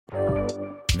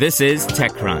This is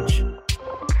TechCrunch.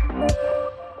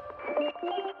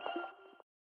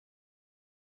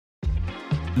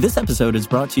 This episode is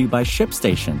brought to you by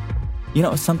ShipStation. You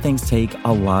know, some things take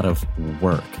a lot of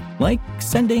work, like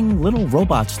sending little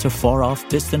robots to far-off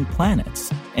distant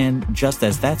planets. And just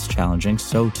as that's challenging,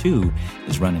 so too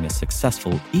is running a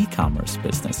successful e-commerce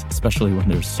business, especially when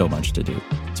there's so much to do.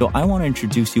 So I want to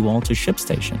introduce you all to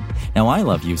ShipStation. Now, I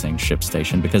love using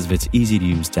ShipStation because of its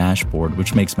easy-to-use dashboard,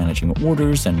 which makes managing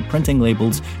orders and printing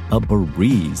labels a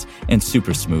breeze and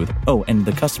super smooth. Oh, and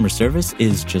the customer service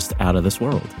is just out of this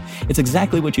world. It's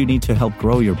exactly what you need to help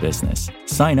grow your business.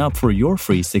 Sign up for your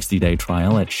free 60-day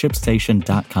trial at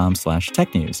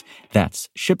shipstation.com/technews. That's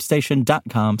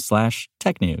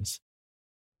shipstation.com/technews.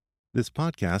 This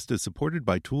podcast is supported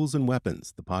by Tools and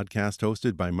Weapons, the podcast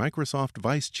hosted by Microsoft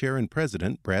Vice Chair and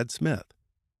President Brad Smith.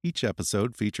 Each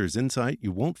episode features insight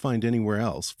you won't find anywhere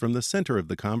else from the center of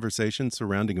the conversation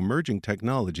surrounding emerging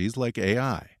technologies like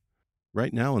AI.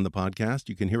 Right now in the podcast,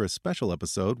 you can hear a special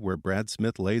episode where Brad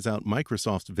Smith lays out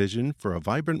Microsoft's vision for a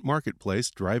vibrant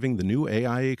marketplace driving the new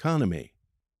AI economy.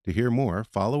 To hear more,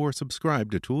 follow or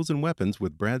subscribe to Tools and Weapons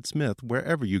with Brad Smith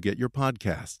wherever you get your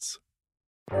podcasts.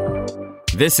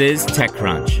 This is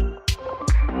TechCrunch.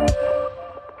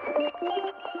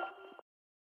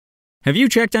 Have you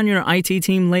checked on your IT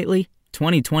team lately?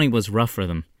 2020 was rough for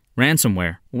them.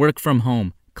 Ransomware, work from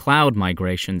home, cloud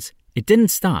migrations. It didn't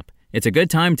stop. It's a good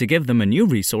time to give them a new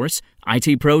resource,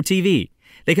 IT Pro TV.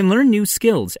 They can learn new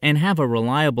skills and have a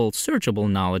reliable,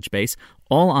 searchable knowledge base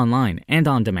all online and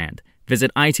on demand.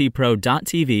 Visit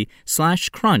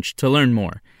itpro.tv/crunch to learn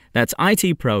more. That's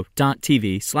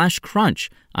itpro.tv/crunch,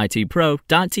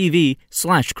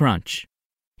 itpro.tv/crunch.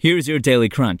 Here's your Daily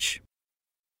Crunch.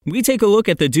 We take a look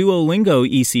at the Duolingo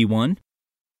EC1,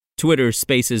 Twitter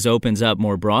Spaces opens up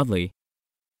more broadly,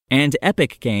 and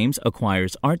Epic Games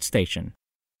acquires ArtStation.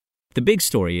 The big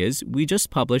story is we just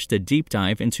published a deep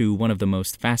dive into one of the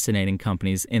most fascinating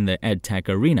companies in the edtech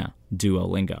arena,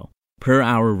 Duolingo. Per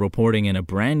our reporting in a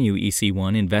brand new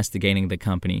EC1 investigating the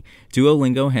company,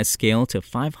 Duolingo has scaled to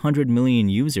 500 million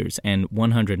users and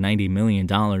 $190 million in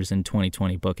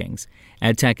 2020 bookings.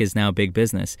 EdTech is now big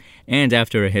business, and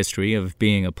after a history of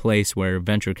being a place where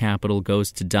venture capital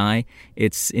goes to die,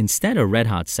 it's instead a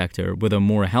red-hot sector with a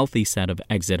more healthy set of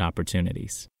exit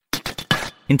opportunities.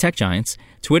 In tech giants,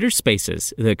 Twitter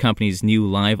Spaces, the company's new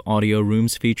live audio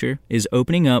rooms feature, is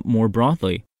opening up more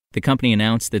broadly. The company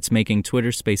announced it's making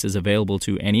Twitter Spaces available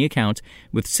to any account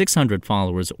with 600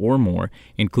 followers or more,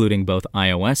 including both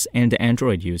iOS and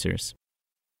Android users.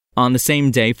 On the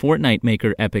same day, Fortnite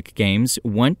maker Epic Games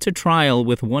went to trial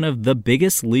with one of the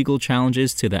biggest legal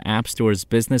challenges to the App Store's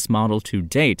business model to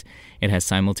date. It has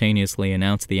simultaneously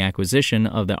announced the acquisition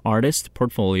of the artist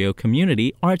portfolio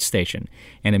community ArtStation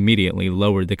and immediately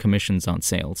lowered the commissions on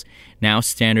sales. Now,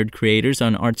 standard creators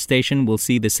on ArtStation will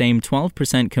see the same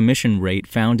 12% commission rate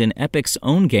found in Epic's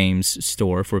own games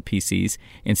store for PCs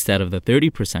instead of the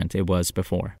 30% it was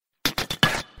before.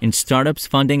 In startups,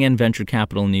 funding, and venture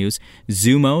capital news,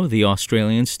 Zumo, the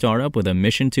Australian startup with a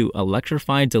mission to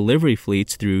electrify delivery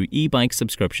fleets through e-bike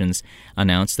subscriptions,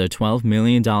 announced a $12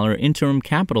 million interim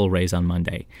capital raise on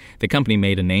Monday. The company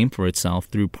made a name for itself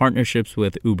through partnerships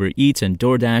with Uber Eats and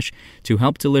DoorDash to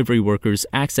help delivery workers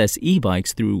access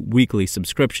e-bikes through weekly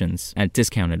subscriptions at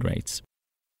discounted rates.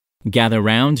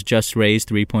 GatherRound just raised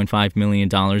 $3.5 million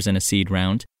in a seed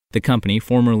round. The company,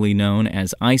 formerly known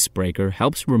as Icebreaker,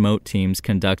 helps remote teams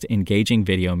conduct engaging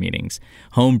video meetings.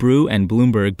 Homebrew and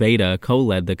Bloomberg Beta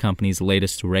co-led the company's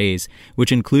latest raise,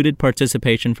 which included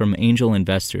participation from angel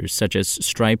investors such as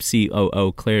Stripe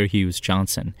COO Claire Hughes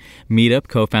Johnson, Meetup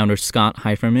co-founder Scott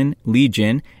Heiferman, Lee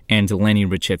Jin, and Lenny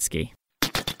Richitsky.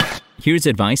 Here's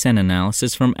advice and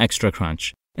analysis from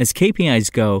ExtraCrunch. As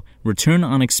KPIs go, return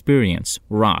on experience,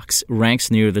 ROX, ranks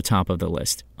near the top of the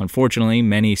list. Unfortunately,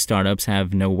 many startups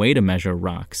have no way to measure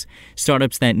ROX.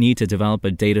 Startups that need to develop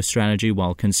a data strategy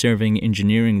while conserving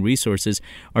engineering resources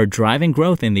are driving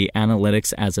growth in the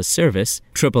analytics as a service,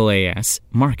 AAAS,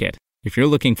 market. If you're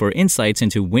looking for insights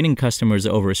into winning customers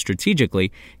over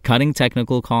strategically, cutting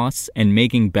technical costs, and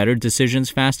making better decisions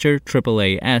faster,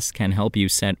 AAAS can help you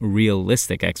set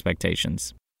realistic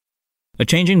expectations. A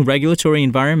changing regulatory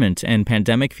environment and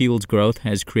pandemic-fueled growth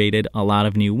has created a lot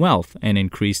of new wealth and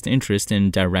increased interest in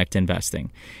direct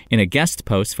investing. In a guest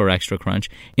post for ExtraCrunch,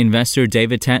 investor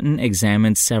David Tetton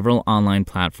examined several online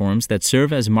platforms that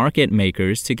serve as market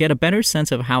makers to get a better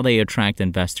sense of how they attract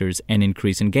investors and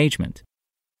increase engagement.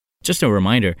 Just a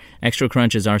reminder,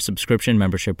 ExtraCrunch is our subscription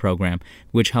membership program,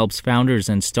 which helps founders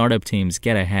and startup teams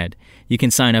get ahead. You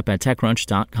can sign up at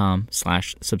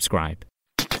techcrunch.com/subscribe.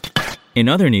 In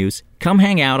other news, Come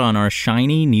hang out on our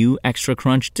shiny new Extra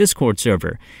Crunch Discord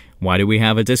server. Why do we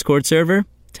have a Discord server?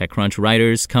 TechCrunch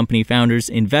writers, company founders,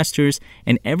 investors,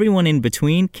 and everyone in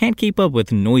between can't keep up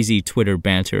with noisy Twitter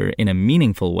banter in a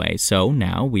meaningful way, so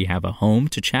now we have a home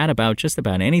to chat about just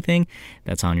about anything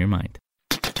that's on your mind.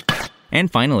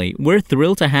 And finally, we're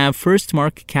thrilled to have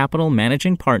Firstmark Capital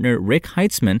managing partner Rick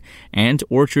Heitzman and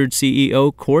Orchard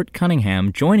CEO Court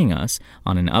Cunningham joining us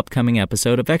on an upcoming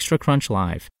episode of Extra Crunch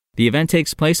Live. The event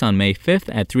takes place on May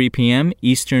 5th at 3 p.m.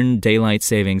 Eastern Daylight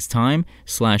Savings Time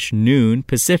 /noon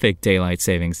Pacific Daylight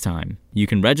Savings Time. You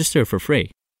can register for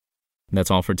free.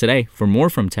 That's all for today. For more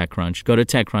from TechCrunch, go to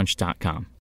TechCrunch.com.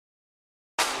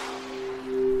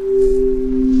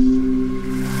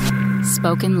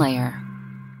 Spoken Layer.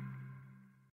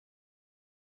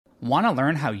 Want to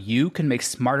learn how you can make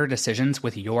smarter decisions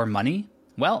with your money?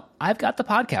 Well, I've got the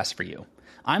podcast for you.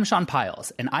 I'm Sean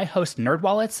Piles, and I host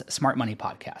NerdWallet's Smart Money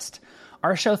Podcast.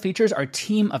 Our show features our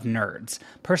team of nerds,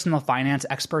 personal finance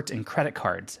experts in credit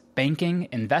cards, banking,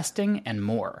 investing, and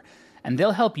more. And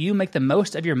they'll help you make the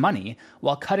most of your money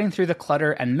while cutting through the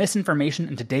clutter and misinformation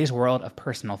in today's world of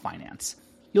personal finance.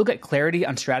 You'll get clarity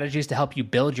on strategies to help you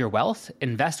build your wealth,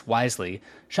 invest wisely,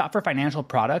 shop for financial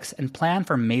products, and plan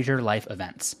for major life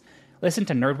events. Listen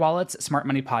to NerdWallet's Smart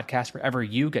Money Podcast wherever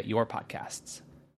you get your podcasts.